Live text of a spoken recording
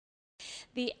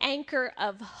the anchor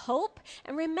of hope.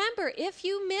 And remember, if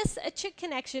you miss a Chick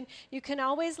Connection, you can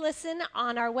always listen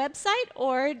on our website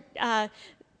or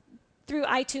through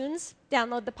iTunes.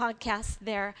 Download the podcast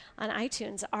there on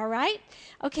iTunes, all right?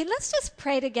 Okay, let's just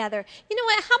pray together. You know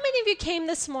what? How many of you came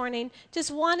this morning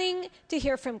just wanting to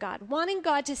hear from God, wanting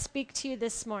God to speak to you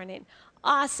this morning?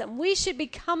 Awesome. We should be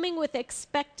coming with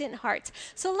expectant hearts.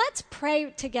 So let's pray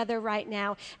together right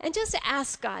now and just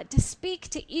ask God to speak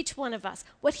to each one of us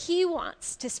what he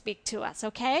wants to speak to us,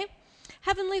 okay?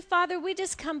 Heavenly Father, we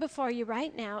just come before you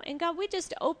right now, and God, we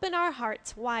just open our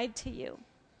hearts wide to you.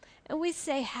 And we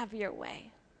say, have your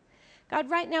way. God,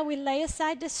 right now we lay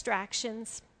aside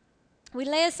distractions. We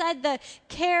lay aside the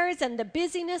cares and the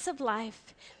busyness of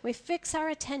life. We fix our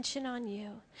attention on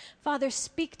you. Father,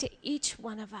 speak to each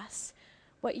one of us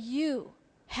what you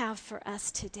have for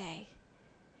us today.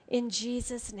 In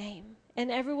Jesus' name. And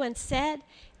everyone said,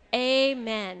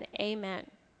 amen, amen.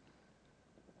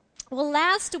 Well,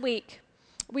 last week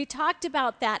we talked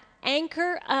about that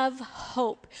anchor of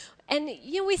hope. And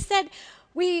we said,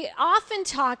 we often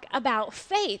talk about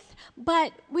faith,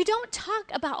 but we don't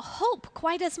talk about hope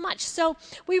quite as much. So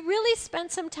we really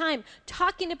spent some time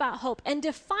talking about hope and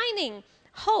defining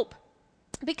hope,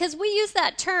 because we use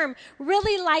that term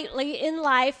really lightly in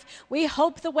life. We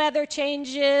hope the weather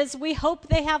changes. We hope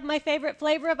they have my favorite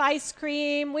flavor of ice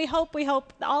cream. We hope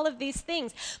all of these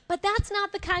things. But that's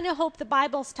not the kind of hope the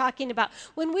Bible's talking about.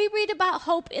 When we read about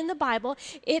hope in the Bible,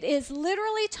 it is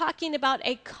literally talking about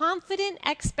a confident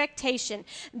expectation,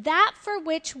 that for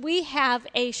which we have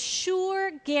a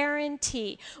sure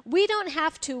guarantee. We don't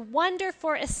have to wonder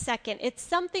for a second. It's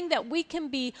something that we can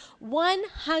be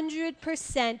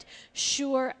 100%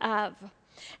 sure of.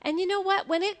 And you know what?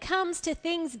 When it comes to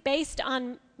things based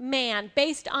on man,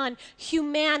 based on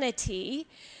humanity,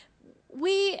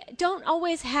 we don't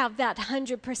always have that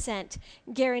 100%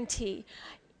 guarantee.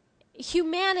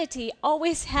 Humanity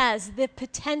always has the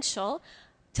potential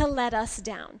to let us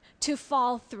down, to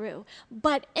fall through.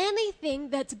 But anything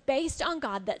that's based on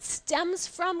God, that stems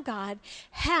from God,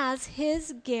 has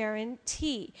his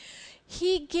guarantee.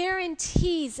 He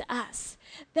guarantees us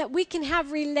that we can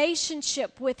have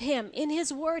relationship with him. In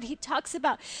his word, he talks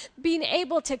about being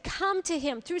able to come to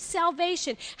him through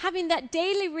salvation, having that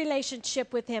daily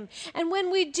relationship with him. And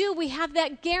when we do, we have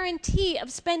that guarantee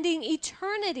of spending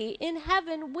eternity in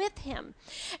heaven with him.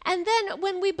 And then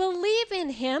when we believe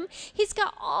in him, he's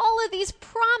got all of these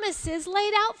promises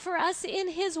laid out for us in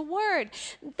his word.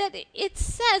 That it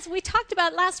says, we talked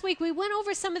about last week, we went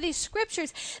over some of these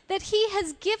scriptures, that he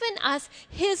has given us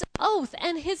his oath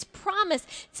and his promise.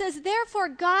 It says, therefore,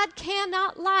 God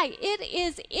cannot lie. It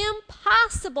is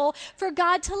impossible for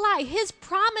God to lie. His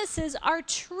promises are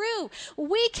true.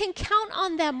 We can count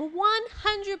on them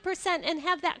 100% and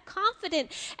have that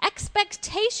confident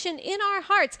expectation in our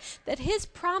hearts that his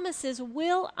promises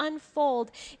will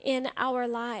unfold in our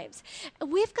lives.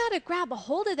 We've got to grab a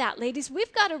hold of that, ladies.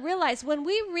 We've got to realize when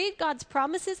we read God's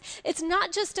promises, it's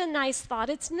not just a nice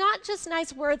thought. It's not just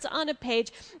nice words on a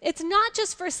page. It's not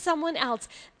just for someone else.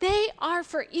 They are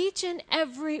for each and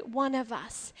every one of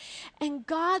us. And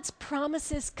God's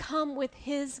promises come with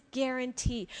his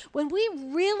guarantee. When we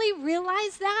really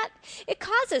realize that, it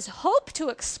causes hope to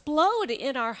explode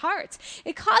in our hearts.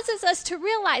 It causes us to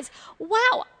realize,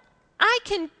 wow, I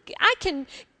can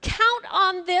count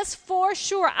on this for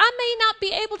sure. I may not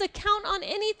be able to count on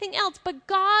anything else, but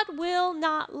God will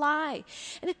not lie.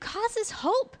 And it causes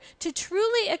hope to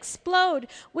truly explode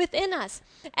within us.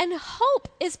 And hope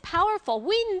is powerful.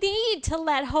 We need to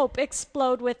let hope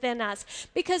explode within us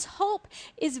because hope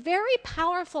is very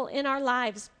powerful in our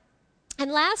lives.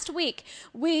 And last week,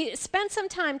 we spent some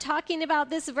time talking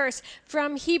about this verse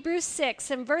from Hebrews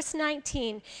 6 and verse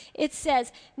 19. It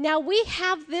says, now we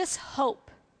have this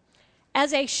hope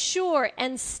as a sure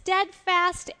and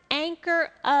steadfast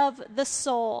anchor of the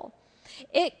soul.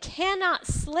 It cannot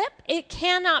slip, it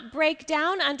cannot break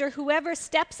down under whoever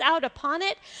steps out upon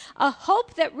it. A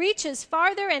hope that reaches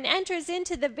farther and enters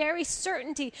into the very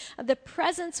certainty of the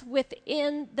presence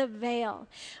within the veil.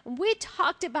 We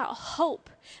talked about hope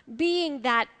being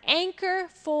that anchor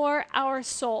for our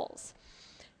souls.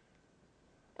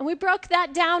 And we broke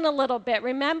that down a little bit,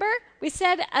 remember? We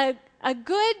said a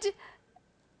good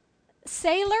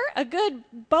sailor, a good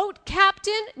boat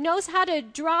captain knows how to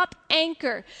drop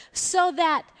anchor so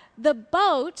that the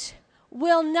boat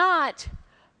will not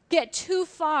get too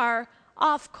far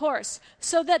off course,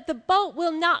 so that the boat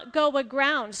will not go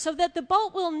aground, so that the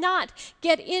boat will not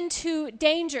get into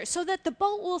danger, so that the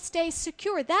boat will stay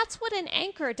secure. That's what an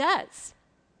anchor does.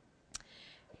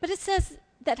 But it says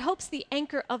that hope's the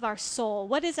anchor of our soul.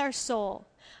 What is our soul?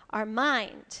 Our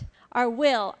mind, our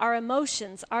will, our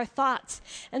emotions, our thoughts.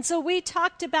 And so we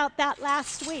talked about that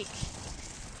last week.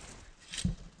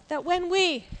 That when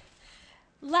we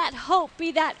let hope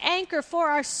be that anchor for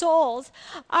our souls,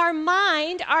 our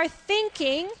mind, our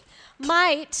thinking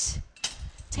might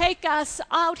take us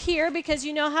out here, because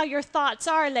you know how your thoughts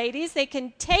are, ladies. They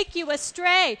can take you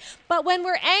astray. But when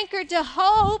we're anchored to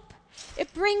hope,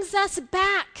 it brings us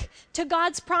back to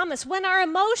God's promise. When our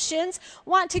emotions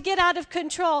want to get out of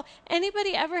control,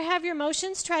 anybody ever have your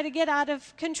emotions try to get out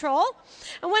of control?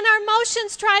 And when our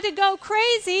emotions try to go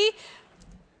crazy,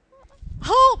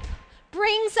 hope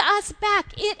brings us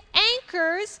back. It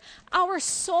anchors our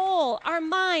soul, our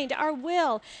mind, our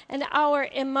will, and our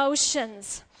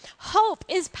emotions. Hope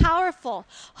is powerful.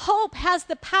 Hope has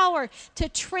the power to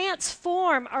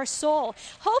transform our soul.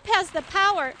 Hope has the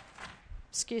power,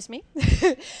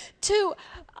 to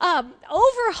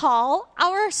overhaul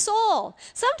our soul.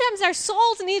 Sometimes our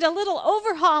souls need a little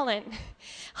overhauling.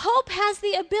 Hope has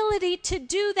the ability to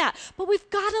do that, but we've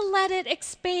got to let it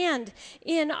expand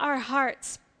in our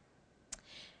hearts.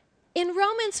 In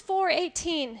Romans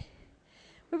 4:18,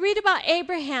 we read about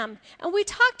Abraham, and we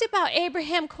talked about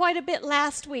Abraham quite a bit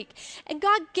last week. And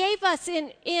God gave us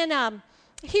in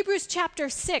Hebrews chapter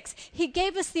 6, he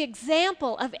gave us the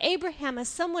example of Abraham as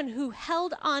someone who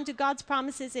held on to God's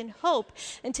promises in hope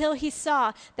until he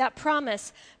saw that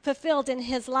promise fulfilled in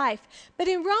his life. But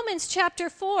in Romans chapter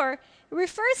 4, it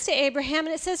refers to Abraham,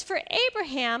 and it says, "For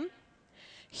Abraham,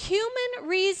 human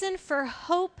reason for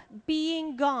hope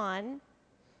being gone,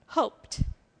 hoped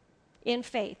in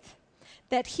faith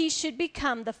that he should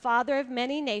become the father of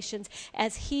many nations,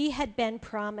 as he had been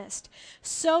promised.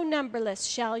 So numberless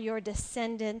shall your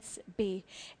descendants be."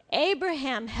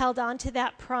 Abraham held on to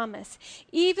that promise,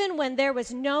 even when there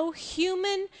was no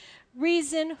human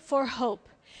reason for hope.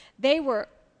 They were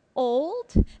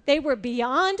old. They were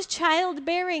beyond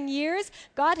childbearing years.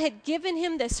 God had given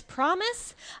him this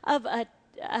promise of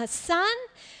a son,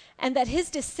 and that his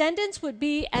descendants would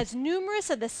be as numerous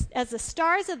as the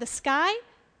stars of the sky.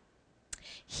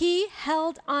 He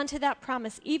held on to that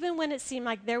promise even when it seemed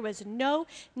like there was no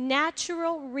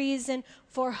natural reason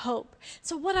for hope.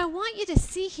 So what I want you to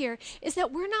see here is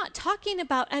that we're not talking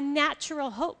about a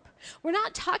natural hope. We're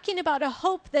not talking about a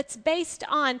hope that's based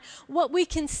on what we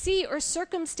can see or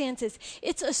circumstances.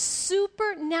 It's a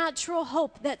supernatural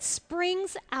hope that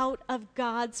springs out of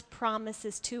God's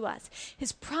promises to us.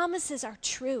 His promises are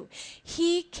true.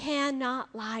 He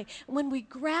cannot lie. When we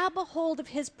grab a hold of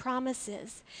his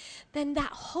promises, then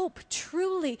that hope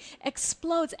truly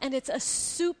explodes, and it's a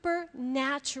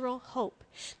supernatural hope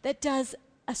that does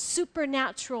a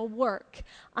supernatural work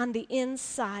on the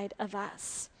inside of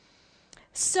us.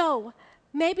 So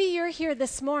maybe you're here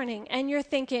this morning and you're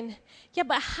thinking, yeah,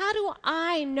 but how do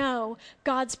I know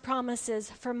God's promises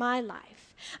for my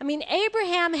life? I mean,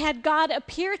 Abraham had God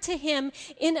appear to him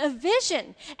in a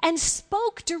vision and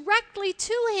spoke directly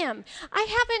to him. I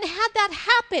haven't had that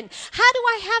happen. How do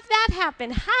I have that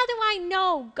happen? How do I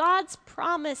know God's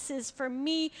promises for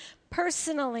me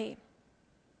personally?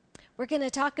 We're going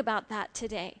to talk about that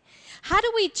today. How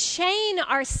do we chain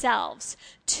ourselves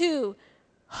to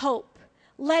hope?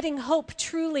 Letting hope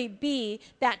truly be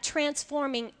that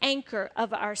transforming anchor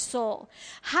of our soul.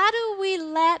 How do we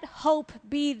let hope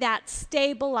be that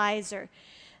stabilizer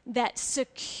that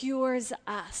secures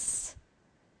us?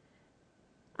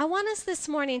 I want us this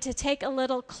morning to take a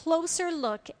little closer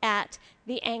look at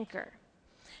the anchor.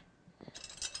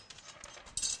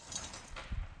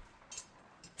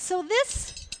 So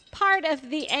this part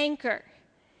of the anchor,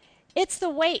 it's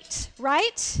the weight,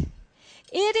 right?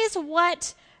 It is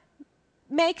what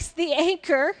makes the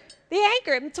anchor.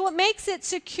 It's what makes it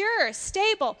secure,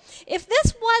 stable. If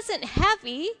this wasn't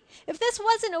heavy, if this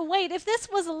wasn't a weight, if this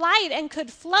was light and could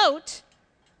float,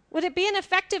 would it be an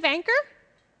effective anchor?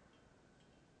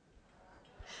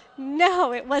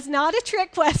 No, it was not a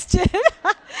trick question.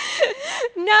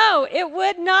 No, it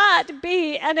would not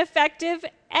be an effective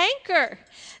anchor.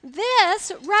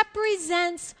 This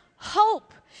represents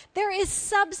hope. There is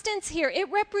substance here.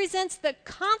 It represents the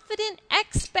confident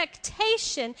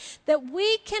expectation that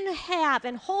we can have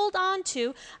and hold on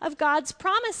to of God's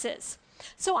promises.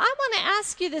 So I want to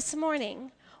ask you this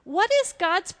morning, what is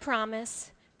God's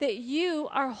promise that you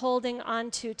are holding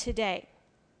on to today?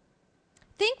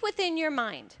 Think within your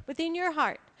mind, within your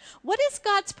heart. What is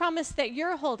God's promise that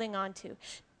you're holding on to?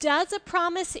 Does a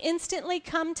promise instantly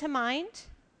come to mind?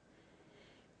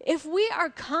 If we are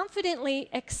confidently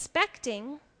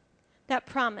expecting that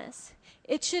promise,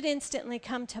 it should instantly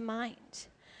come to mind.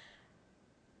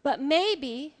 But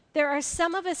maybe there are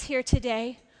some of us here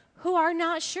today who are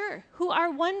not sure, who are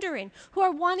wondering, who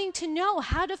are wanting to know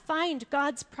how to find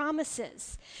God's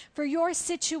promises for your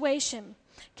situation.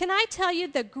 Can I tell you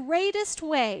the greatest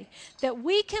way that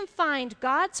we can find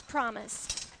God's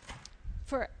promise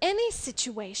for any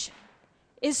situation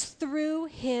is through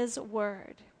His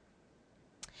Word.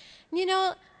 You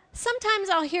know, sometimes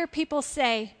I'll hear people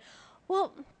say,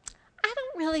 well, I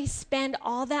don't really spend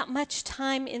all that much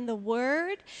time in the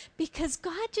Word because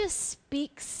God just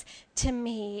speaks to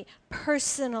me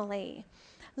personally.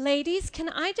 Ladies, can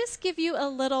I just give you a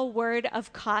little word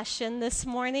of caution this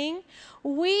morning?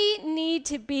 We need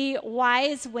to be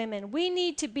wise women. We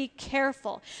need to be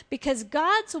careful because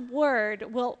God's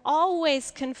Word will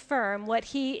always confirm what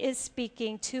He is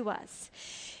speaking to us.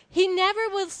 He never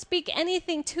will speak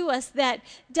anything to us that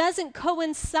doesn't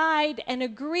coincide and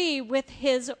agree with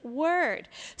His Word.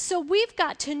 So we've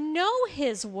got to know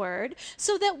His Word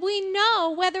so that we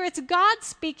know whether it's God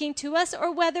speaking to us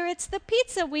or whether it's the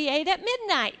pizza we ate at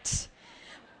midnight.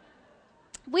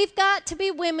 We've got to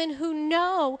be women who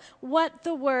know what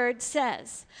the Word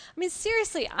says. I mean,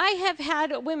 seriously, I have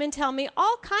had women tell me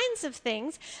all kinds of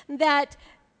things that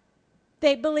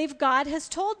they believe God has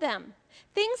told them.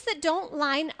 Things that don't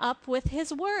line up with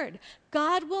His Word.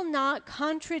 God will not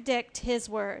contradict His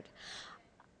Word.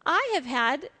 I have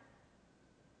had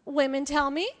women tell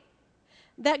me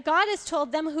that God has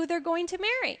told them who they're going to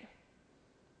marry.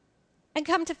 And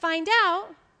come to find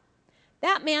out,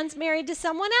 that man's married to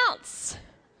someone else.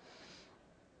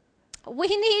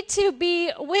 We need to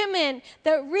be women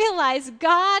that realize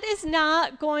God is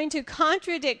not going to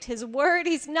contradict His Word.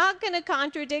 He's not going to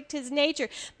contradict His nature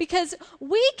because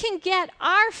we can get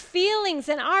our feelings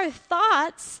and our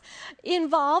thoughts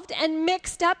involved and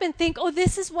mixed up and think, oh,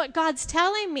 this is what God's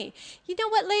telling me. You know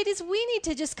what, ladies? We need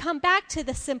to just come back to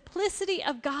the simplicity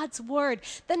of God's Word.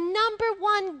 The number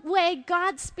one way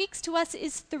God speaks to us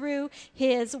is through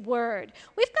His Word.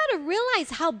 We've got to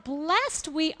realize how blessed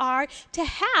we are to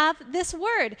have this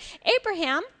Word.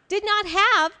 Abraham did not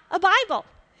have a Bible.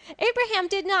 Abraham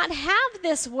did not have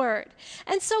this Word.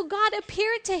 And so God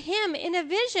appeared to him in a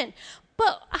vision.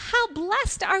 But how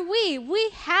blessed are we?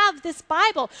 We have this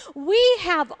Bible. We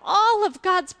have all of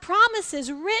God's promises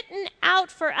written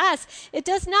out for us. It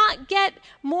does not get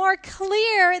more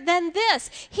clear than this.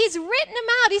 He's written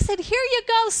them out. He said, here you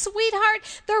go,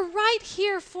 sweetheart. They're right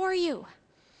here for you.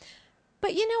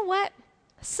 But you know what?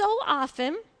 So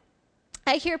often,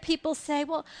 I hear people say,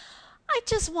 well, I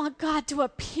just want God to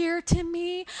appear to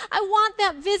me. I want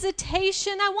that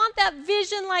visitation. I want that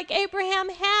vision like Abraham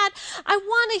had. I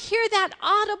want to hear that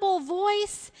audible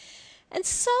voice. And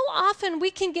so often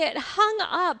we can get hung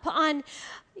up on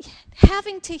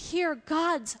having to hear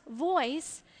God's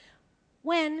voice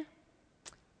when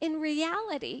in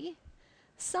reality,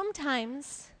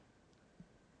 sometimes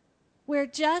we're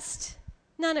just,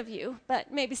 none of you,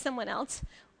 but maybe someone else,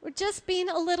 we're just being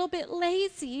a little bit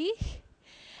lazy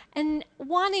and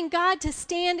wanting God to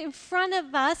stand in front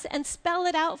of us and spell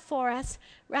it out for us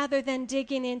rather than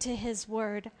digging into His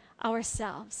Word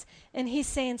ourselves. And He's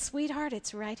saying, sweetheart,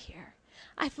 it's right here.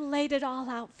 I've laid it all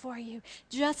out for you.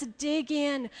 Just dig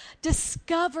in.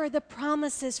 Discover the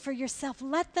promises for yourself.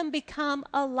 Let them become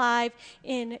alive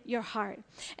in your heart.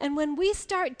 And when we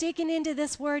start digging into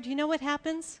this Word, you know what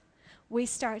happens? We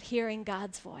start hearing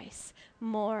God's voice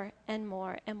more and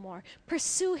more and more.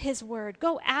 Pursue His Word.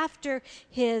 Go after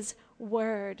His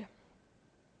Word.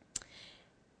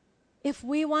 If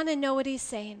we want to know what He's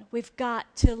saying, we've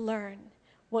got to learn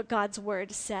what God's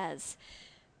Word says.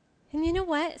 And you know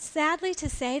what? Sadly to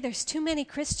say, there's too many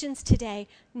Christians today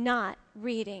not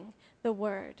reading the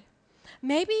Word.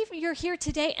 Maybe you're here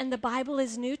today and the Bible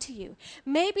is new to you.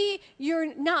 Maybe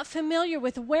you're not familiar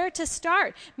with where to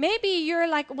start. Maybe you're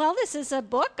like, well, this is a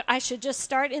book. I should just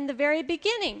start in the very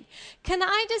beginning. Can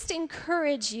I just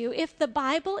encourage you, if the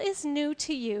Bible is new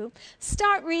to you,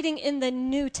 start reading in the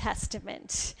New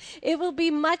Testament. It will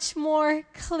be much more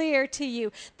clear to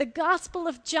you. The Gospel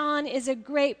of John is a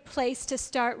great place to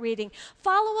start reading.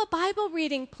 Follow a Bible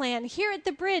reading plan. Here at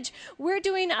the Bridge, we're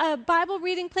doing a Bible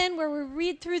reading plan where we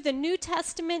read through the New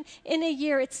Testament in a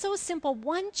year. It's so simple.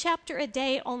 1 chapter a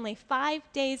day, only 5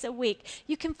 days a week.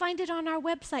 You can find it on our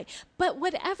website. But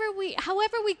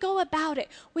however we go about it,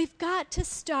 we've got to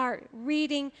start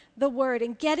reading the Word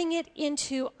and getting it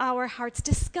into our hearts,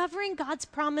 discovering God's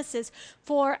promises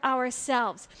for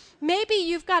ourselves. Maybe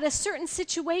you've got a certain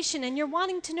situation and you're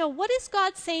wanting to know, what is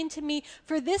God saying to me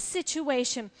for this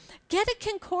situation? Get a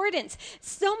concordance.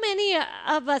 So many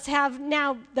of us have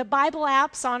now the Bible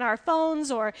apps on our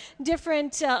phones or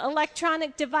different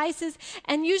electronic devices,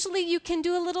 and usually you can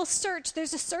do a little search.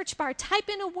 There's a search bar. Type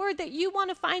in a word that you want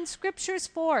to find scriptures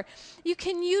for. You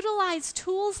can utilize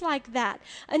tools like that.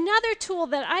 Another tool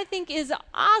that I think is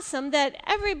awesome that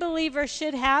every believer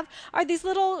should have are these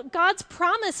little God's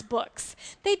promise books.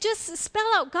 They just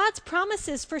spell out God's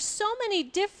promises for so many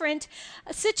different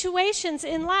situations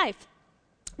in life.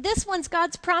 This one's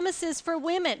God's promises for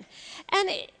women. And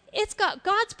it's got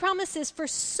God's promises for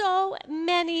so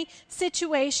many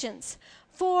situations.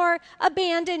 For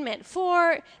abandonment,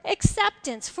 for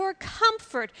acceptance, for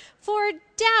comfort, for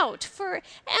doubt, for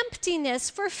emptiness,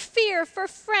 for fear, for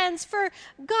friends, for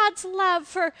God's love,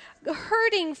 for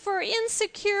hurting, for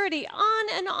insecurity, on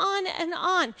and on and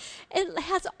on. It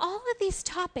has all of these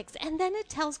topics, and then it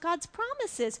tells God's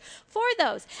promises for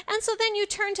those. And so then you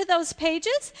turn to those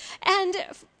pages, and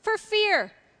for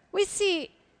fear, we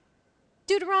see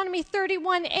Deuteronomy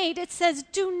 31:8, it says,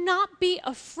 "Do not be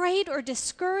afraid or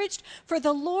discouraged, for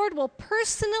the Lord will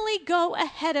personally go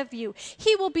ahead of you.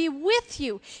 He will be with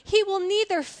you. He will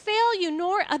neither fail you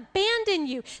nor abandon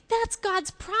you." That's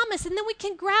God's promise, and then we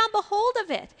can grab a hold of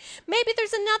it. Maybe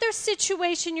there's another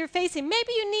situation you're facing.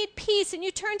 Maybe you need peace, and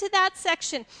you turn to that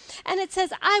section, and it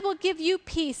says, "I will give you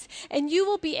peace, and you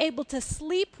will be able to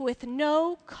sleep with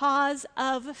no cause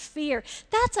of fear."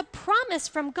 That's a promise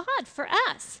from God for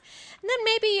us. And then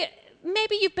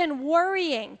maybe you've been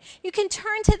worrying. You can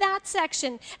turn to that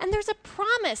section, and there's a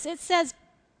promise. It says,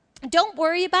 "Don't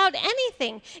worry about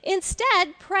anything.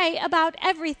 Instead, pray about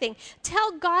everything.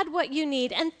 Tell God what you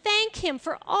need and thank Him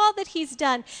for all that He's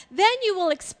done. Then you will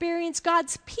experience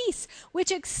God's peace,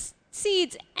 which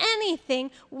exceeds anything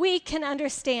we can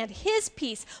understand. His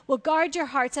peace will guard your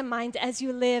hearts and minds as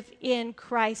you live in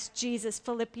Christ Jesus,"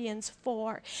 Philippians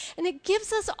 4. And it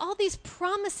gives us all these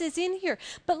promises in here.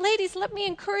 But ladies, let me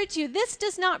encourage you, this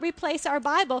does not replace our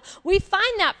Bible. We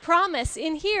find that promise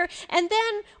in here, and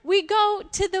then we go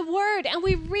to the Word and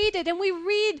we read it, and we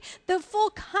read the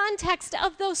full context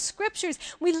of those scriptures.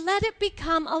 We let it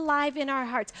become alive in our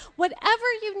hearts.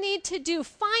 Whatever you need to do,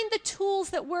 find the tools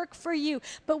that work for you.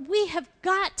 But we have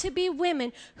got to be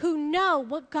women who know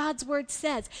what God's Word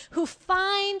says, who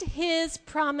find His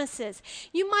promises.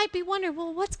 You might be wondering,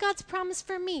 well, what's God's promise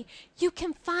for me? You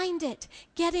can find it.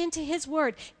 Get into His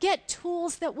Word. Get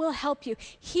tools that will help you.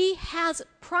 He has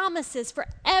promises for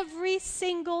every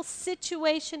single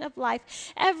situation of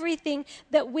life, everything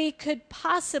that we could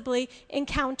possibly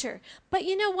encounter. But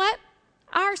you know what?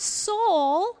 Our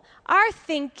soul, our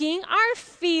thinking, our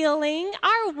feeling,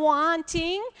 our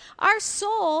wanting, our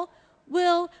soul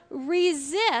will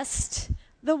resist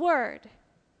the Word.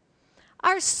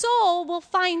 Our soul will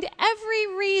find every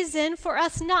reason for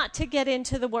us not to get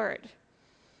into the Word.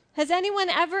 Has anyone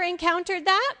ever encountered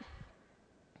that?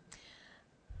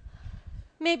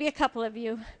 Maybe a couple of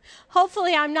you.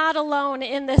 Hopefully I'm not alone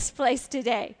in this place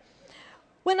today.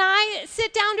 When I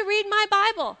sit down to read my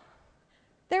Bible,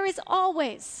 there is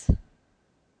always,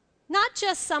 not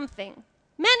just something,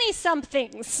 many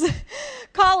somethings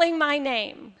calling my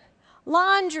name.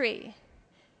 Laundry.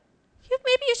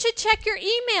 Maybe you should check your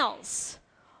emails.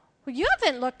 Well, you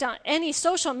haven't looked on any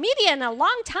social media in a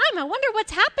long time. I wonder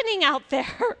what's happening out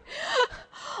there.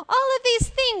 All of these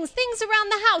things around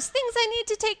the house, things I need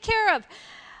to take care of,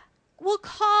 will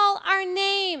call our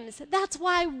names. That's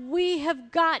why we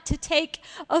have got to take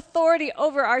authority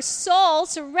over our soul,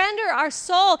 surrender our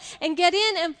soul, and get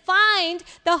in and find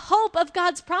the hope of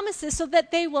God's promises so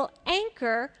that they will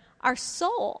anchor our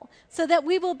soul, so that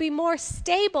we will be more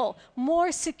stable,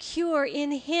 more secure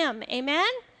in Him. Amen?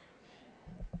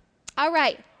 All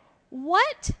right.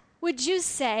 What would you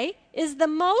say is the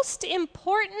most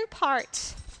important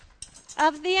part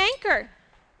of the anchor?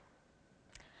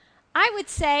 I would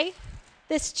say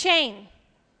this chain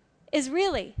is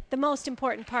really the most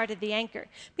important part of the anchor.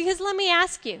 Because let me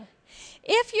ask you,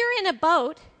 if you're in a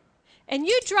boat and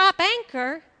you drop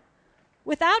anchor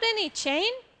without any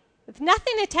chain, with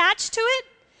nothing attached to it,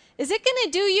 is it going to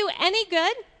do you any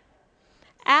good?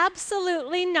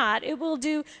 Absolutely not. It will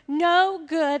do no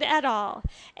good at all.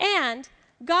 And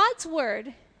God's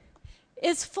Word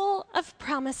is full of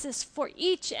promises for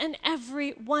each and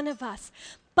every one of us.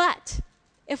 But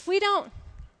if we don't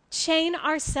chain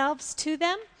ourselves to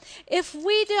them, if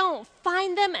we don't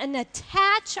find them and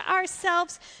attach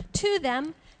ourselves to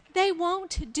them, they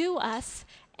won't do us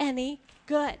any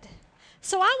good.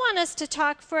 So I want us to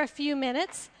talk for a few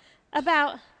minutes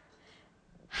about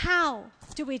how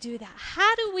do we do that?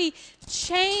 How do we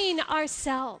chain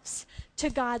ourselves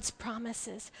to God's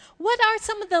promises? What are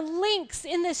some of the links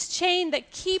in this chain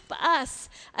that keep us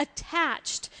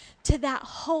attached to that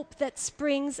hope that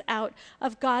springs out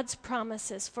of God's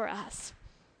promises for us?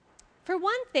 For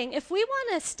one thing, if we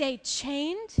want to stay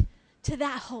chained to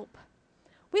that hope,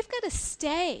 we've got to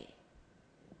stay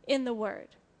in the Word.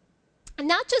 And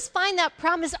not just find that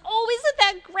promise, oh, isn't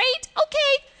that great?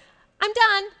 Okay, I'm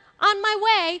done, on my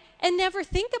way, and never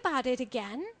think about it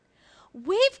again.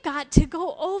 We've got to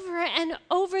go over and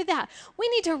over that. We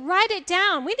need to write it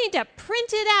down. We need to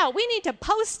print it out. We need to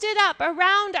post it up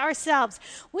around ourselves.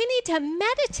 We need to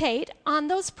meditate on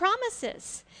those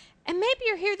promises. And maybe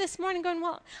you're here this morning going,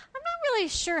 well, I'm not really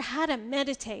sure how to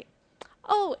meditate.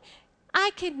 Oh,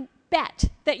 I can bet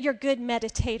that you're good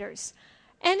meditators.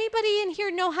 Anybody in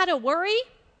here know how to worry?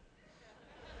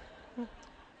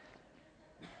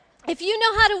 If you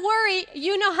know how to worry,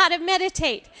 you know how to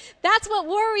meditate. That's what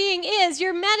worrying is.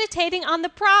 You're meditating on the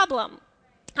problem,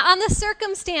 on the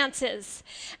circumstances.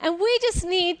 And we just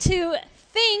need to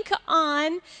think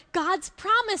on God's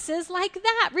promises like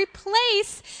that.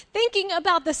 Replace thinking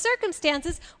about the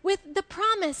circumstances with the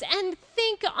promise, and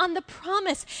think on the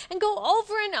promise and go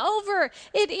over and over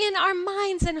it in our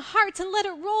minds and hearts and let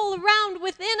it roll around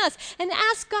within us and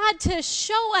ask God to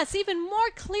show us even more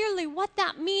clearly what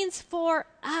that means for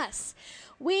us.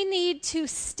 We need to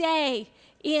stay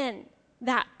in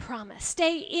that promise,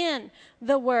 stay in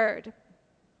the Word.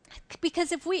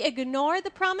 Because if we ignore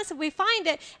the promise, if we find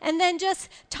it and then just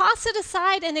toss it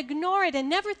aside and ignore it and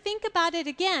never think about it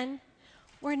again,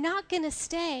 we're not going to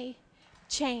stay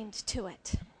chained to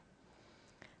it.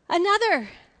 Another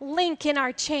link in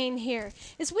our chain here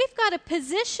is we've got to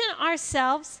position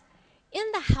ourselves in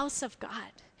the house of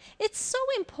God. It's so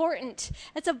important.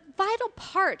 It's a vital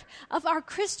part of our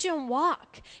Christian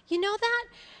walk. You know that?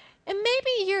 And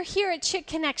maybe you're here at Chick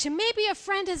Connection. Maybe a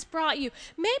friend has brought you.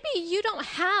 Maybe you don't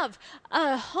have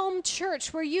a home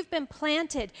church where you've been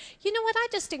planted. You know what? I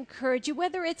just encourage you,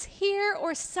 whether it's here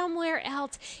or somewhere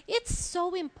else, it's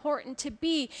so important to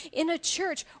be in a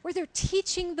church where they're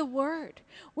teaching the Word,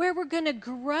 where we're going to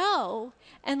grow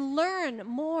and learn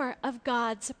more of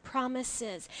God's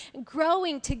promises,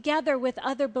 growing together with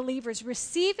other believers,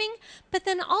 receiving, but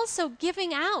then also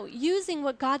giving out, using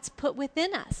what God's put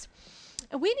within us.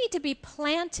 We need to be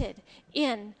planted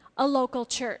in a local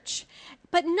church,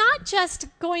 but not just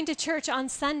going to church on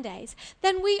Sundays.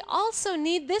 Then we also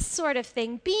need this sort of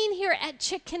thing, being here at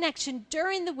Chick Connection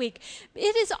during the week.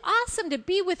 It is awesome to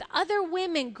be with other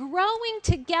women, growing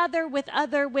together with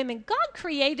other women. God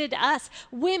created us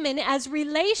women as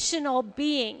relational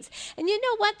beings. And you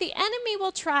know what? The enemy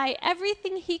will try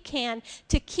everything he can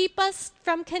to keep us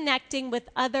from connecting with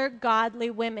other godly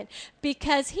women,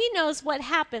 because he knows what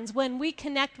happens when we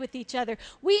connect with each other.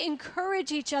 We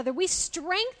encourage each other. We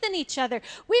strengthen each other.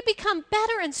 We become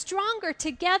better and stronger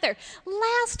together.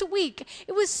 Last week,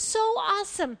 it was so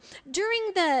awesome.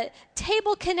 During the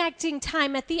table connecting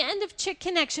time at the end of Chick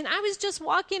Connection, I was just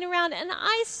walking around and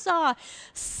I saw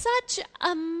such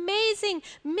amazing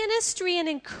ministry and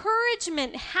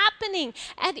encouragement happening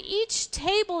at each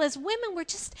table as women were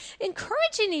just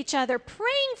encouraging each other,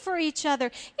 praying for each other.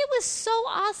 It was so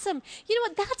awesome. You know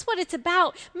what? That's what it's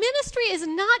about. Ministry is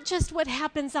not just what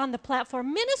happens on the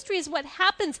platform. Ministry is what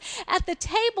happens at the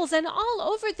tables and all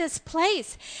over this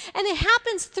place. And it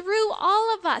happens through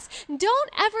all of us. Don't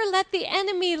ever let the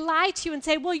enemy lie to you and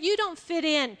say, well, you don't fit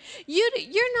in.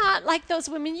 You're not like those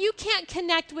women. You can't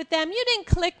connect with them. You didn't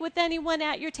click with anyone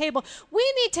at your table.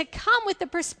 We need to come with the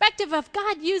perspective of,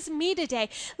 God, use me today.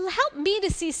 Help me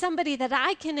to see somebody that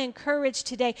I can encourage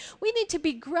today. We need to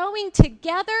be growing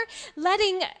together,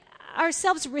 letting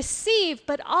ourselves receive,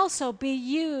 but also be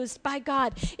used by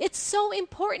God. It's so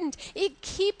important. It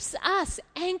keeps us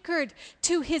anchored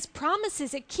to his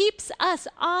promises. It keeps us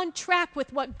on track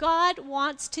with what God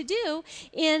wants to do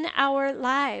in our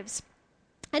lives.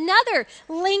 Another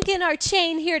link in our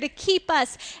chain here to keep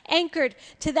us anchored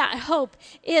to that hope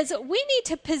is we need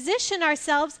to position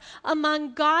ourselves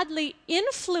among godly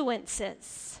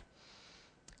influences.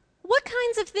 What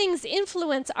kinds of things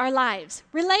influence our lives?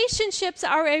 Relationships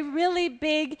are a really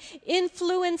big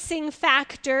influencing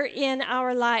factor in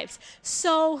our lives.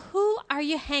 So who are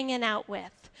you hanging out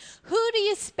with? Who do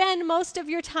you spend most of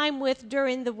your time with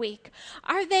during the week?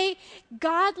 Are they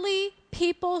godly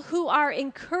people who are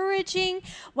encouraging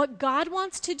what God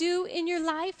wants to do in your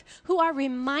life, who are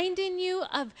reminding you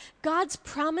of God's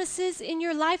promises in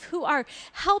your life, who are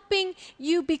helping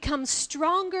you become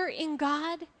stronger in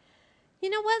God? You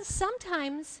know what?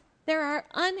 Sometimes there are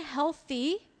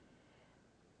unhealthy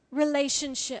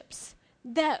relationships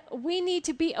that we need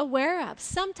to be aware of,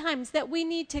 sometimes that we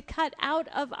need to cut out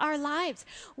of our lives.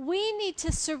 We need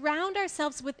to surround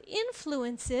ourselves with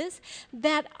influences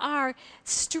that are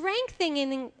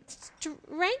strengthening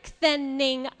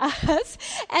us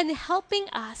and helping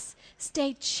us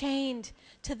stay chained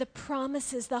to the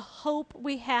promises, the hope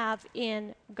we have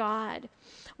in God.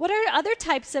 What are other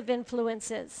types of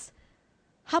influences?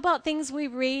 How about things we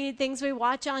read, things we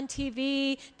watch on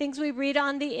TV, things we read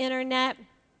on the internet?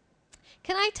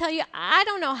 Can I tell you, I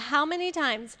don't know how many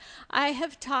times I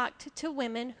have talked to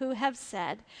women who have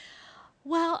said,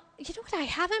 well, you know what, I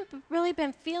haven't really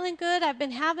been feeling good. I've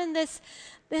been having this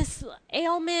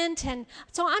ailment, and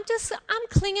so I'm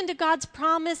clinging to God's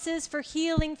promises for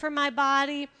healing for my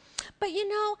body. But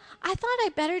I thought I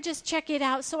better just check it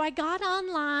out. So I got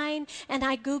online and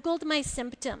I Googled my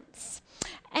symptoms.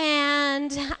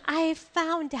 And I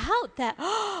found out that,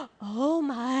 oh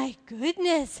my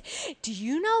goodness, do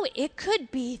you know it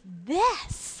could be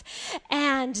this?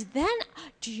 And then,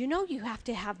 do you know you have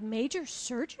to have major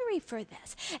surgery for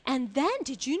this? And then,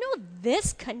 did you know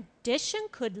this condition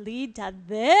could lead to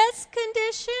this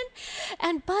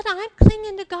condition? But I'm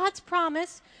clinging to God's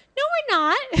promise. No, we're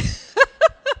not.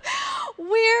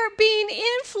 We're being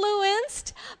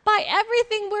influenced by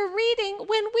everything we're reading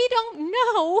when we don't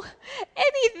know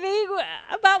anything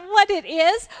about what it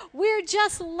is. We're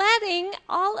just letting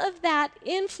all of that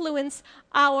influence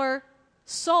our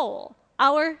soul,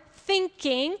 our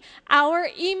thinking, our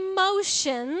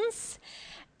emotions.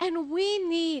 And we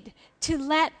need to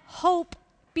let hope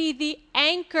be the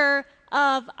anchor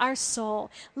of our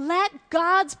soul. Let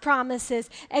God's promises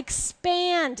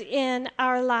expand in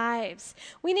our lives.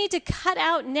 We need to cut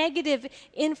out negative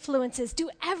influences, do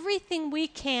everything we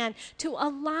can to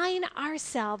align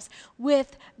ourselves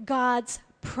with God's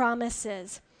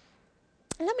promises.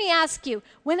 Let me ask you,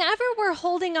 whenever we're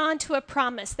holding on to a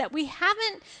promise that we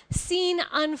haven't seen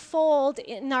unfold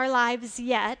in our lives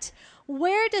yet,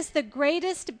 where does the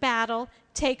greatest battle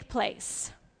take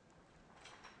place?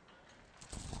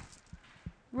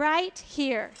 Right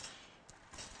here,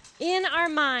 in our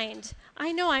mind.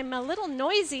 I know I'm a little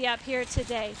noisy up here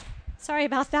today. Sorry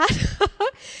about that.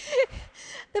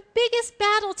 The biggest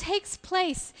battle takes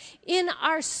place in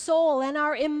our soul and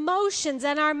our emotions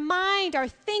and our mind, our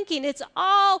thinking. It's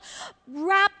all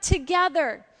wrapped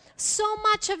together. So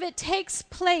much of it takes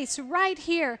place right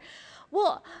here.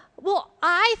 Well,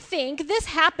 I think this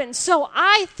happened, so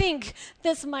I think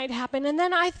this might happen. And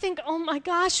then I think, oh my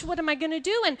gosh, what am I going to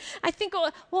do? And I think,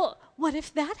 well, what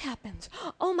if that happens?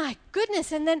 Oh my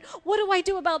goodness. And then what do I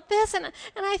do about this? And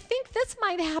I think this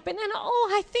might happen. And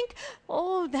I think,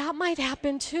 that might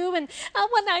happen too. And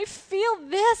when I feel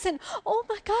this, and oh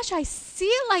my gosh, I see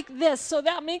it like this. So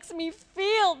that makes me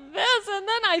feel this. And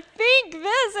then I think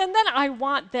this. And then I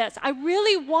want this. I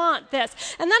really want this.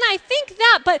 And then I think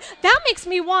that, but that makes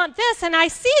me want this. And I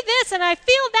see this and I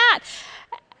feel that.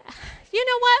 You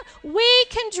know what? We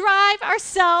can drive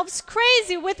ourselves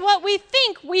crazy with what we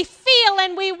think, we feel,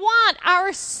 and we want.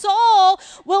 Our soul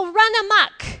will run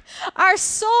amok. Our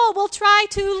soul will try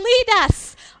to lead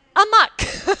us amok.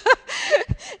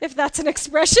 If that's an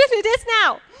expression, it is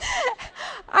now.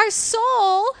 Our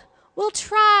soul will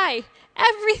try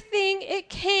everything it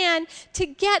can to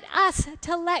get us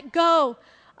to let go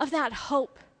of that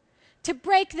hope, to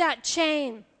break that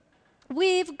chain.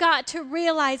 We've got to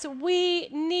realize we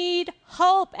need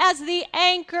hope as the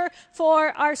anchor for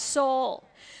our soul.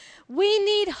 We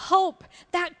need hope,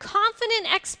 that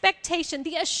confident expectation,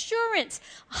 the assurance,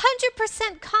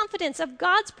 100% confidence of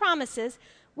God's promises.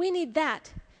 We need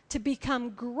that to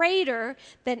become greater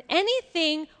than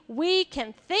anything we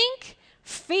can think,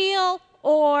 feel,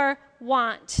 or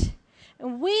want.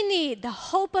 And we need the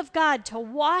hope of God to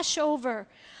wash over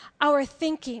our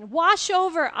thinking, wash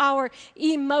over our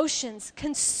emotions,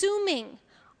 consuming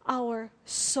our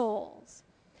souls.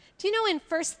 Do you know in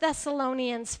 1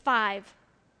 Thessalonians 5,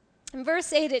 in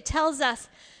verse 8, it tells us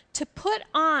to put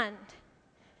on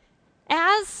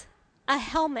as a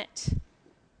helmet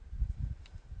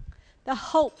the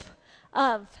hope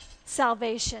of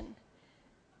salvation.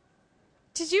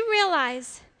 Did you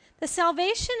realize the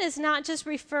salvation is not just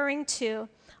referring to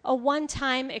a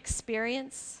one-time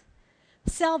experience?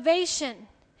 Salvation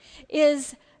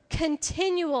is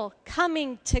continual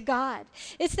coming to God.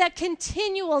 It's that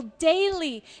continual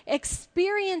daily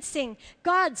experiencing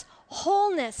God's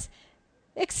wholeness,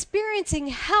 experiencing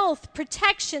health,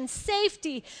 protection,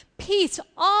 safety, peace,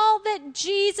 all that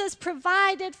Jesus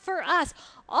provided for us,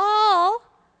 all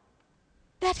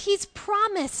that he's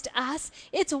promised us.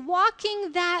 It's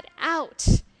walking that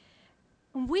out.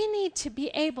 We need to be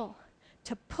able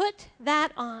to put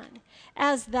that on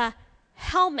as the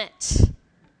helmet.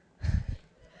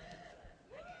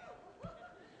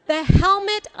 The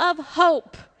helmet of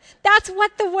hope. That's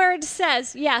what the word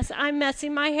says. Yes, I'm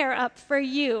messing my hair up for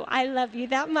you. I love you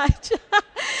that much.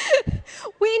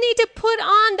 We need to put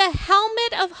on the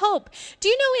helmet of hope. Do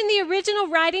you know in the original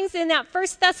writings in that 1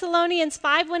 Thessalonians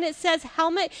 5 when it says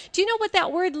helmet, do you know what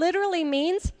that word literally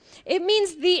means? It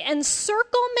means the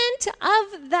encirclement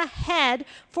of the head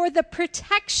for the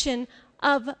protection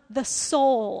of the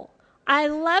soul. I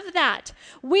love that.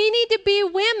 We need to be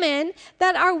women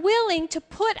that are willing to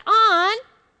put on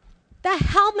the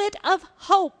helmet of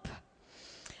hope.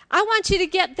 I want you to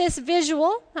get this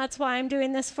visual. That's why I'm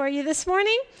doing this for you this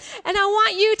morning. And I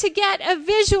want you to get a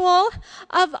visual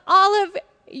of all of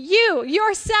you,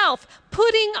 yourself,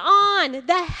 putting on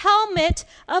the helmet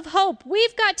of hope.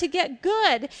 We've got to get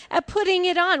good at putting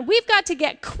it on. We've got to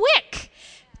get quick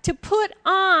to put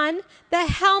on the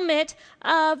helmet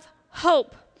of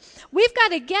hope. We've got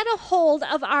to get a hold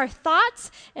of our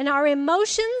thoughts and our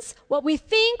emotions, what we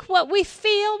think, what we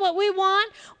feel, what we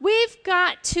want. We've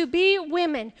got to be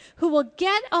women who will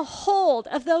get a hold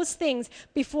of those things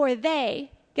before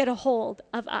they get a hold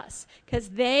of us, because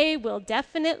they will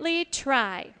definitely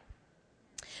try.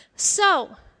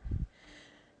 So,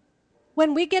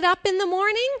 when we get up in the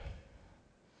morning,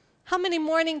 how many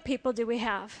morning people do we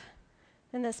have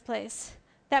in this place?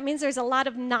 That means there's a lot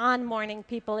of non-morning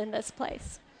people in this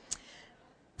place.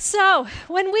 So,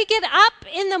 when we get up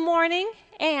in the morning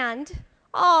and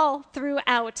all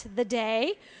throughout the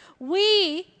day,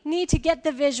 we need to get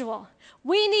the visual.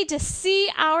 We need to see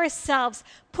ourselves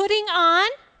putting on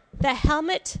the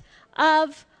helmet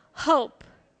of hope.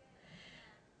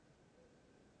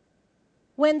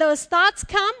 When those thoughts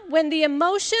come, when the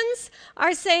emotions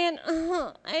are saying,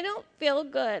 I don't feel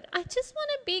good. I just want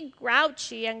to be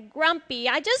grouchy and grumpy.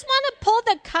 I just want to pull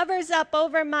the covers up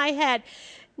over my head.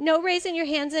 No raising your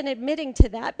hands and admitting to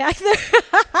that back there.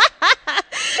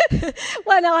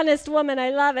 One honest woman, I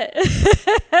love it.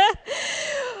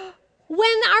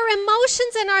 When our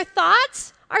emotions and our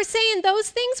thoughts are saying those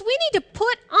things, we need to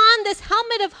put on this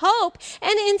helmet of hope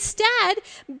and instead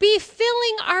be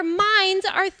filling our minds,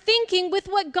 our thinking with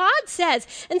what God says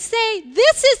and say,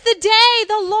 this is the day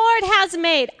the Lord has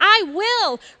made. I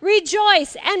will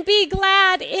rejoice and be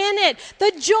glad in it.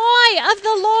 The joy of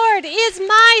the Lord is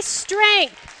my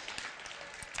strength.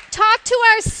 Talk to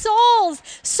our souls.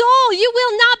 Soul, you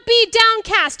will not be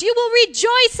downcast. You will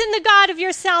rejoice in the God of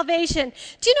your salvation.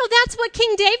 Do you know that's what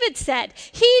King David said?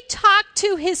 He talked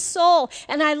to his soul,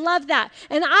 and I love that.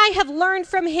 And I have learned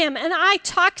from him, and I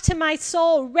talk to my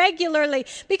soul regularly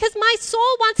because my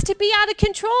soul wants to be out of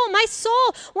control. My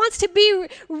soul wants to be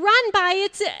run by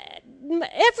its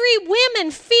every whim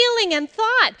and feeling and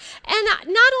thought. And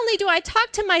not only do I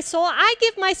talk to my soul, I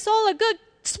give my soul a good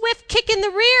swift kick in the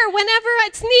rear whenever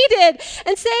it's needed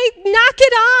and say, knock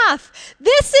it off.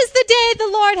 This is the day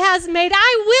the Lord has made.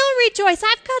 I will rejoice.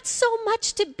 I've got so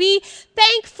much to be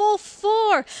thankful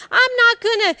for. I'm not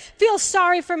going to feel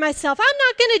sorry for myself. I'm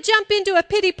not going to jump into a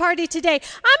pity party today.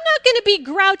 I'm not going to be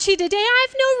grouchy today. I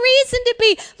have no reason to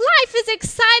be. Life is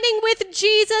exciting with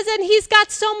Jesus, and he's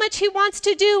got so much he wants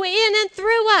to do in and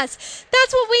through us.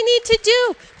 That's what we need to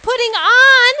do. Putting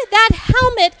on that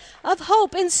helmet of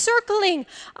hope, encircling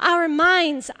our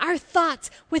minds, our thoughts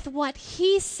with what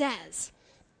he says.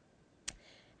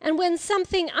 And when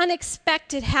something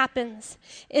unexpected happens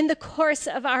in the course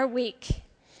of our week,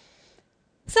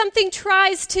 something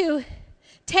tries to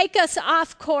take us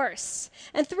off course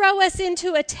and throw us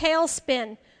into a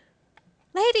tailspin.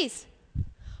 Ladies,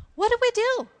 what do we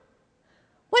do?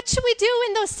 What should we do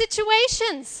in those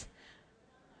situations?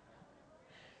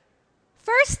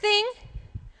 First thing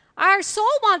our soul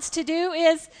wants to do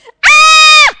is,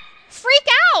 freak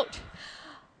out.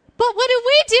 But what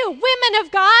do? Women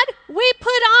of God, we put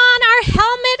on our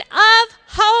helmet of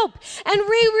hope and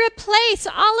we replace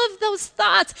all of those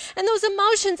thoughts and those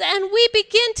emotions and we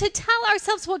begin to tell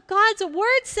ourselves what God's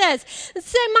word says. And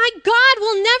say, my God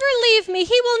will never leave me.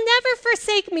 He will never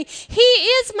forsake me. He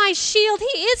is my shield.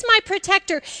 He is my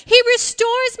protector. He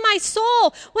restores my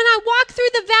soul. When I walk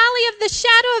through the valley of the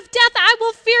shadow of death, I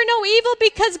will fear no evil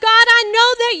because God, I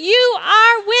know that you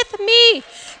are with me.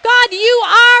 God, you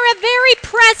are a very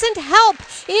present help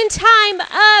in time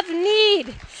of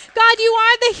need. God, you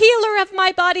are the healer of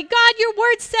my body. God, your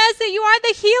word says that you are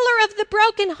the healer of the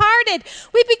brokenhearted.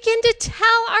 We begin to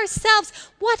tell ourselves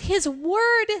what his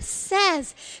word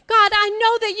says. God, I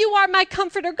know that you are my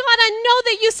comforter. God, I know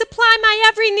that you supply my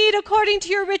every need according to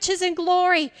your riches and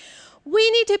glory. We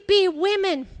need to be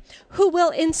women who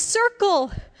will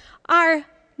encircle our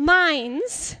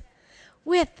minds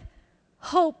with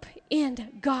hope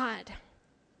in God.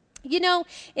 You know,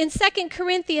 in 2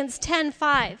 Corinthians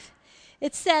 10:5,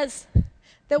 it says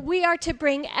that we are to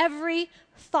bring every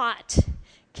thought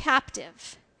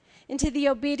captive into the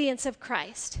obedience of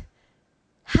Christ.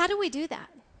 How do we do that?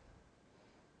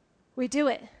 We do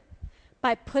it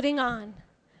by putting on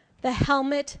the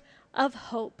helmet of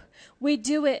hope. We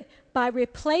do it by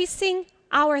replacing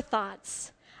our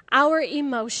thoughts, our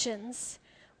emotions,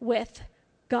 with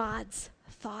God's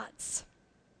thoughts.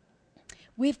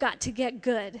 We've got to get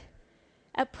good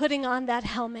at putting on that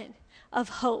helmet of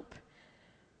hope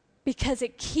because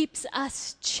it keeps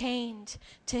us chained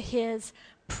to His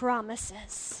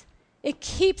promises. It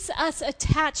keeps us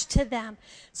attached to them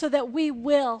so that we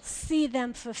will see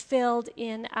them fulfilled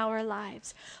in our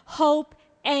lives. Hope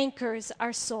anchors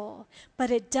our soul, but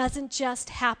it doesn't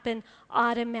just happen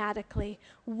automatically.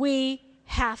 We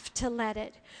have to let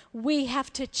it. We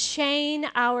have to chain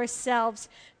ourselves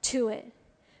to it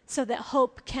so that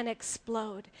hope can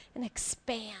explode and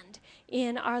expand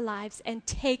in our lives and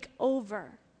take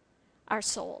over our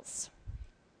souls.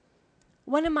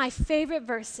 One of my favorite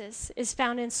verses is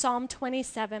found in Psalm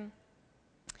 27,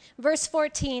 verse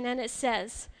 14, and it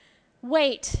says,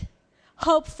 "Wait,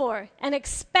 hope for, and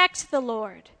expect the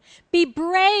Lord. Be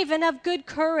brave and of good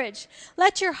courage.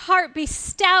 Let your heart be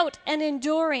stout and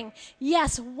enduring.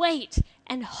 Yes, wait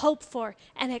and hope for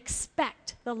and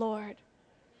expect the Lord."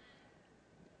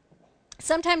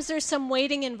 Sometimes there's some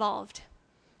waiting involved.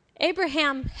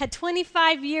 Abraham had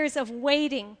 25 years of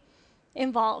waiting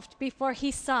involved before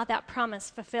he saw that promise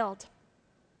fulfilled.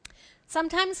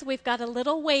 Sometimes we've got a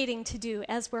little waiting to do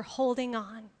as we're holding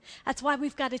on. That's why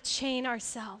we've got to chain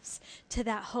ourselves to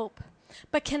that hope.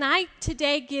 But can I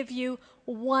today give you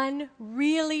one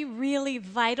really, really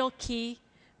vital key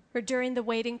for during the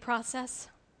waiting process?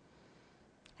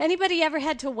 Anybody ever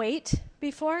had to wait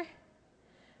before?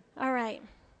 All right.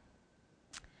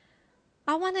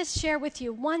 I want to share with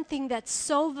you one thing that's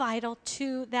so vital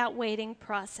to that waiting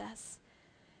process.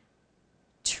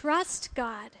 Trust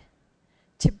God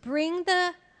to bring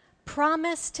the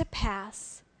promise to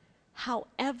pass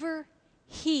however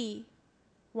He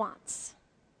wants.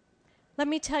 Let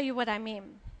me tell you what I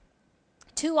mean.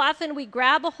 Too often we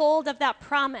grab a hold of that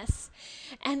promise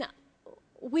and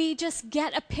we just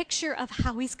get a picture of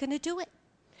how He's going to do it.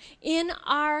 In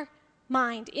our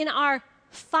mind, in our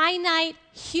finite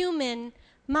human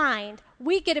mind,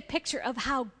 we get a picture of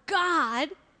how God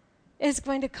is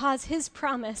going to cause His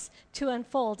promise to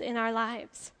unfold in our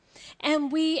lives.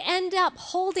 And we end up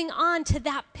holding on to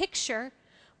that picture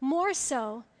more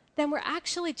so than we're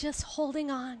actually just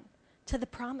holding on to the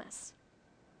promise.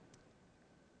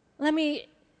 Let me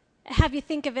have you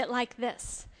think of it like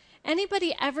this.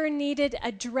 Anybody ever needed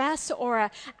a dress or an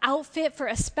outfit for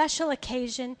a special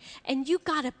occasion, and you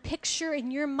got a picture in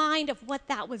your mind of what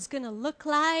that was going to look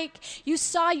like? You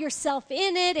saw yourself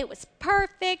in it. It was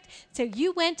perfect. So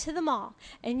you went to the mall,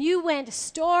 and you went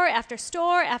store after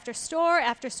store after store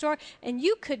after store, and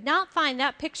you could not find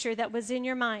that picture that was in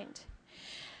your mind.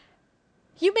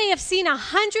 You may have seen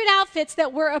 100 outfits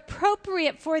that were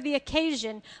appropriate for the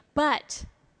occasion, but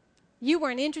you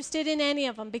weren't interested in any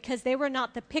of them because they were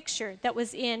not the picture that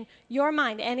was in your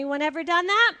mind. Anyone ever done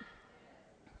that?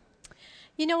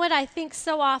 You know what? I think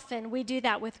so often we do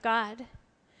that with God.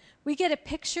 We get a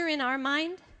picture in our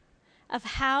mind of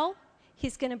how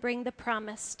He's going to bring the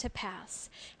promise to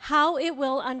pass, how it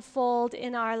will unfold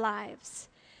in our lives.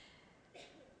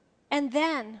 And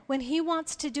then when He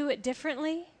wants to do it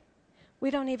differently,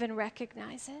 we don't even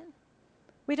recognize it.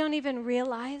 We don't even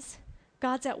realize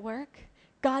God's at work.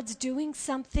 God's doing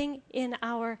something in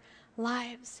our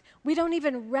lives. We don't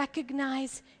even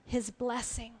recognize His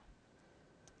blessing.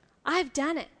 I've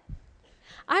done it.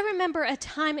 I remember a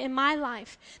time in my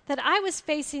life that I was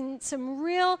facing some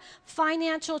real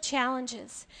financial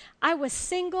challenges. I was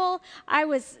single. I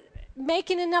was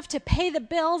making enough to pay the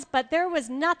bills, but there was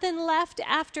nothing left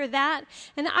after that.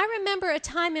 And I remember a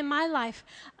time in my life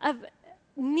of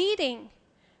needing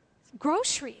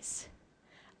groceries.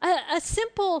 A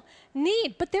simple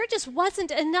need, but there just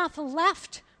wasn't enough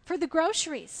left for the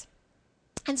groceries.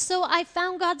 And so I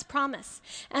found God's promise,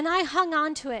 and I hung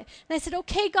on to it. And I said,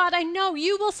 okay, God, I know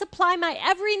you will supply my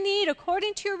every need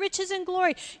according to your riches and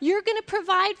glory. You're going to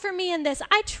provide for me in this.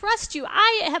 I trust you.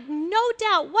 I have no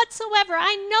doubt whatsoever.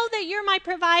 I know that you're my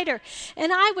provider.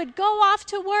 And I would go off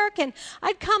to work, and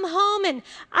I'd come home, and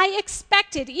I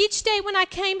expected, each day when I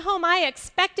came home, I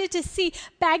expected to see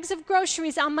bags of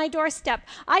groceries on my doorstep.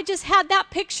 I just had that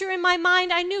picture in my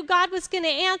mind. I knew God was going to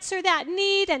answer that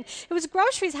need, and it was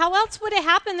groceries. How else would it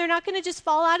happen? They're not going to just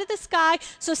fall out of the sky,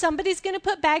 so somebody's going to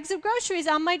put bags of groceries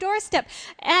on my doorstep.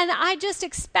 And I just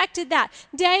expected that.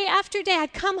 Day after day,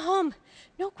 I'd come home,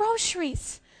 no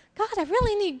groceries. God, I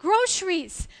really need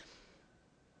groceries.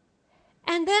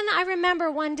 And then I remember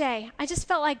one day, I just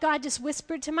felt like God just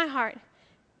whispered to my heart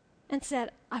and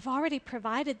said, I've already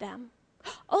provided them.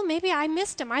 Oh, maybe I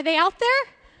missed them. Are they out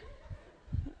there?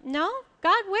 No?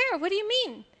 God, where? What do you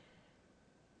mean?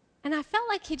 And I felt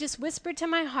like he just whispered to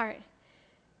my heart,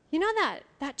 you know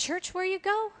that church where you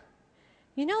go?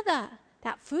 You know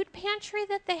that food pantry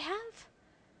that they have?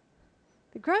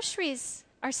 The groceries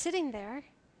are sitting there.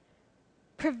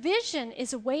 Provision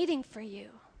is waiting for you.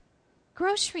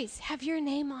 Groceries have your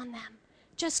name on them.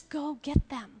 Just go get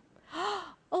them.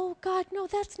 Oh, God, no,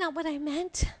 that's not what I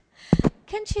meant.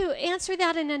 Can't you answer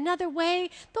that in another way?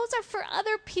 Those are for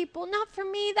other people, not for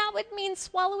me. That would mean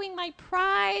swallowing my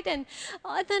pride, and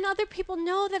then other people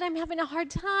know that I'm having a hard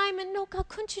time. And no, God,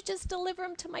 couldn't you just deliver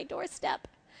them to my doorstep?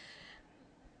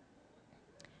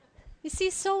 You see,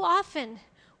 so often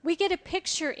we get a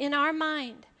picture in our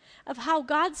mind of how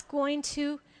God's going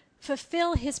to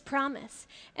fulfill his promise,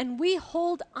 and we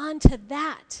hold on to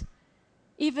that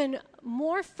even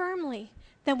more firmly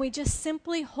than we just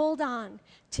simply hold on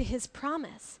to his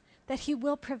promise that he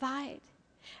will provide,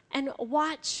 and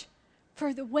watch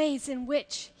for the ways in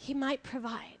which he might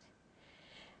provide.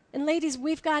 And ladies,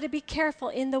 we've got to be careful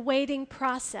in the waiting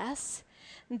process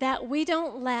that we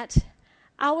don't let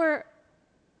our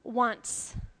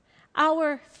wants,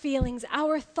 our feelings,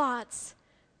 our thoughts,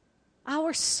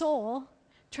 our soul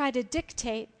try to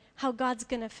dictate how God's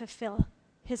going to fulfill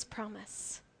his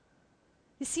promise.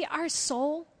 You see, our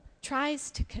soul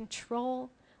tries to control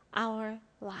our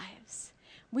lives.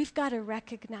 We've got to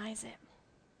recognize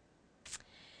it.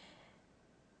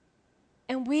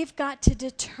 And we've got to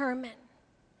determine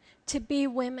to be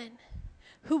women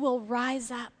who will rise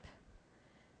up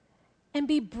and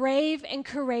be brave and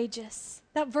courageous.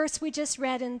 That verse we just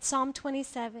read in Psalm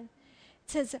 27, it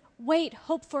says, wait,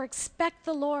 hope for, expect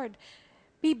the Lord.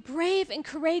 Be brave and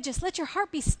courageous. Let your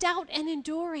heart be stout and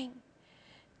enduring.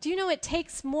 Do you know it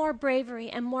takes more bravery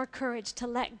and more courage to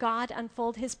let God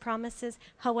unfold his promises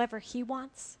however he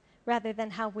wants rather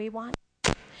than how we want?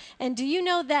 And do you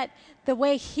know that the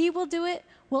way he will do it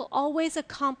will always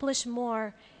accomplish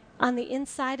more on the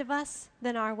inside of us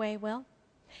than our way will?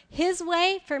 His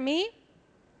way, for me,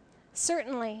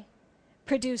 certainly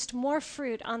produced more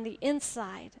fruit on the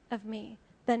inside of me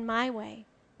than my way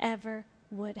ever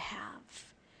would have.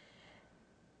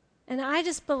 And I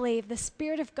just believe the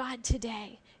Spirit of God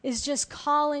today is just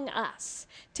calling us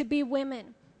to be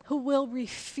women who will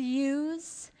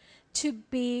refuse to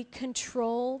be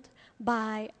controlled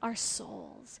by our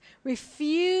souls.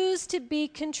 Refuse to be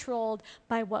controlled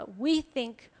by what we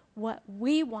think, what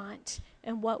we want,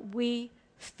 and what we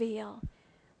feel.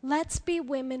 Let's be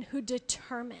women who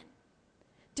determine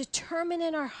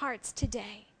in our hearts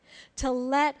today to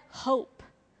let hope,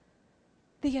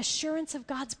 the assurance of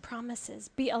God's promises,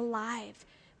 be alive,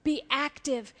 be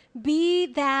active, be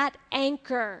that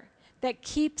anchor that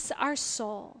keeps our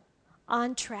soul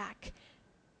on track,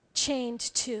 chained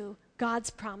to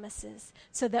God's promises,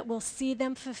 so that we'll see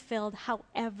them fulfilled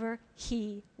however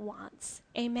he wants.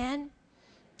 Amen?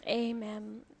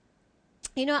 Amen.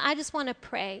 You know, I just want to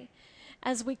pray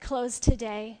as we close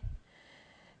today.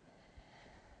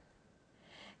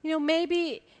 You know,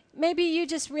 maybe you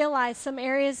just realize some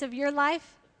areas of your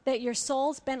life that your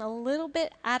soul's been a little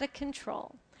bit out of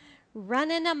control,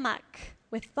 running amok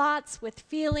with thoughts, with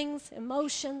feelings,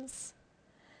 emotions.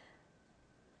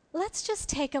 Let's just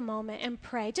take a moment and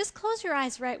pray. Just close your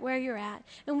eyes right where you're at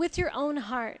and with your own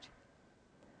heart.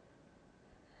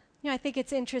 You know, I think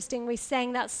it's interesting. We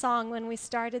sang that song when we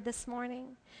started this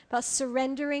morning about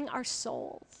surrendering our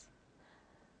souls.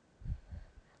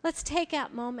 Let's take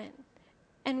that moment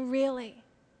and really,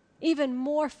 even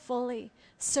more fully,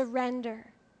 surrender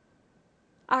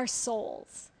our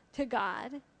souls to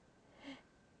God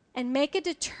and make a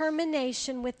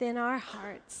determination within our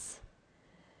hearts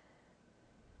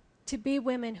to be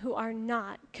women who are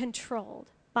not controlled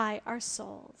by our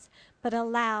souls, but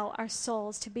allow our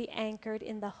souls to be anchored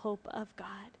in the hope of God.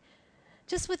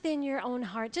 Just within your own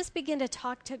heart, just begin to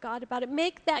talk to God about it.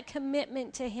 Make that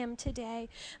commitment to him today.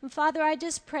 And Father, I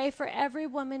just pray for every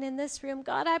woman in this room.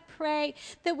 God, I pray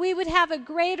that we would have a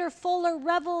greater, fuller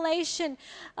revelation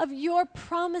of your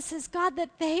promises. God,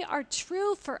 that they are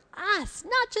true for us,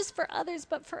 not just for others,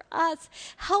 but for us.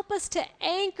 Help us to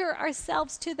anchor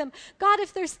ourselves to them. God,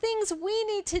 if there's things we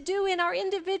need to do in our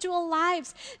individual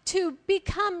lives to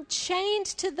become chained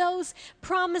to those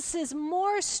promises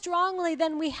more strongly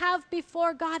than we have before,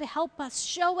 God, help us.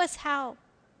 Show us how.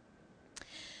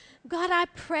 God, I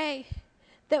pray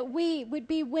that we would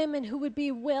be women who would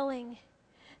be willing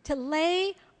to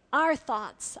lay our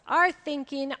thoughts, our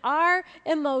thinking, our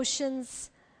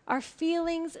emotions, our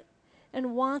feelings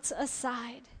and wants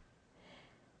aside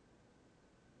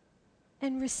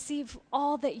and receive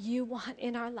all that you want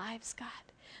in our lives, God.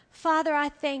 Father, I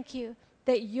thank you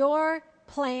that your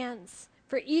plans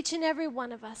for each and every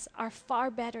one of us are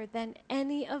far better than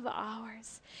any of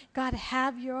ours. God,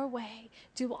 have your way.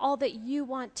 Do all that you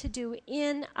want to do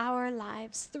in our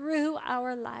lives, through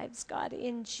our lives, God,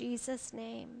 in Jesus'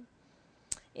 name.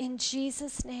 In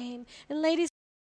Jesus' name. And ladies,